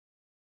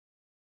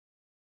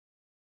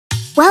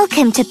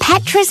Welcome to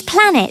Petra'S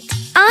planet.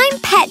 I'm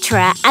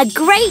Petra, a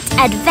great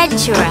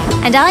adventurer,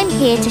 and I'm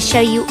here to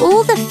show you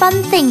all the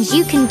fun things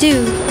you can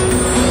do.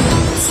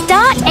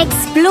 Start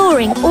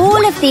exploring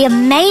all of the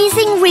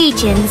amazing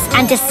regions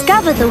and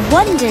discover the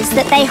wonders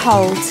that they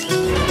hold.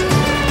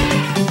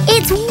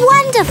 It's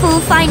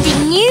wonderful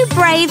finding new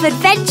brave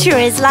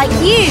adventurers like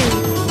you.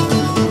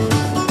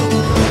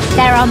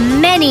 There are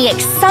many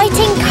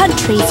exciting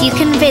countries you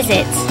can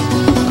visit.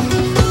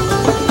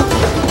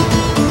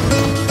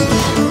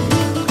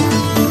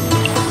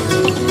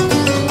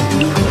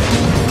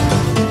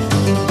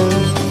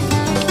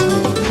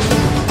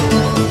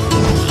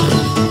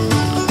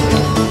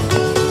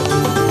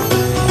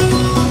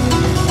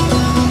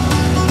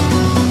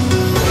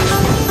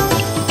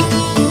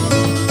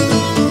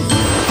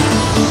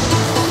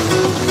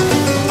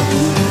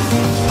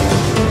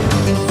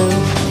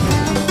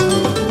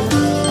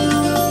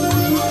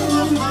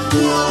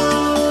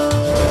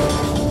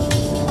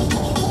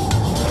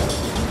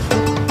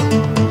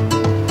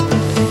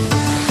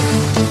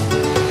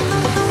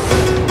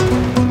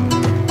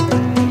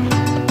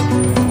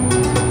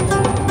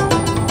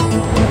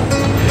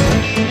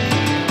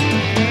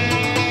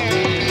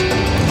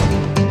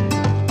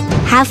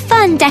 Have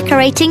fun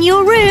decorating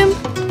your room.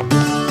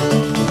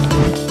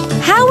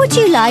 How would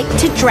you like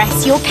to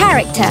dress your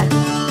character?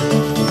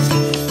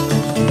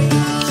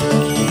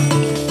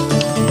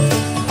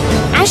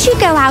 As you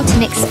go out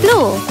and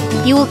explore,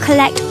 you will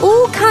collect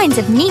all kinds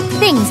of neat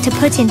things to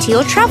put into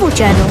your travel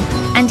journal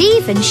and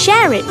even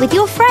share it with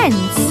your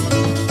friends.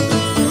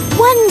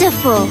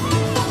 Wonderful!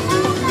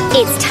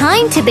 It's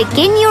time to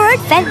begin your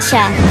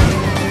adventure.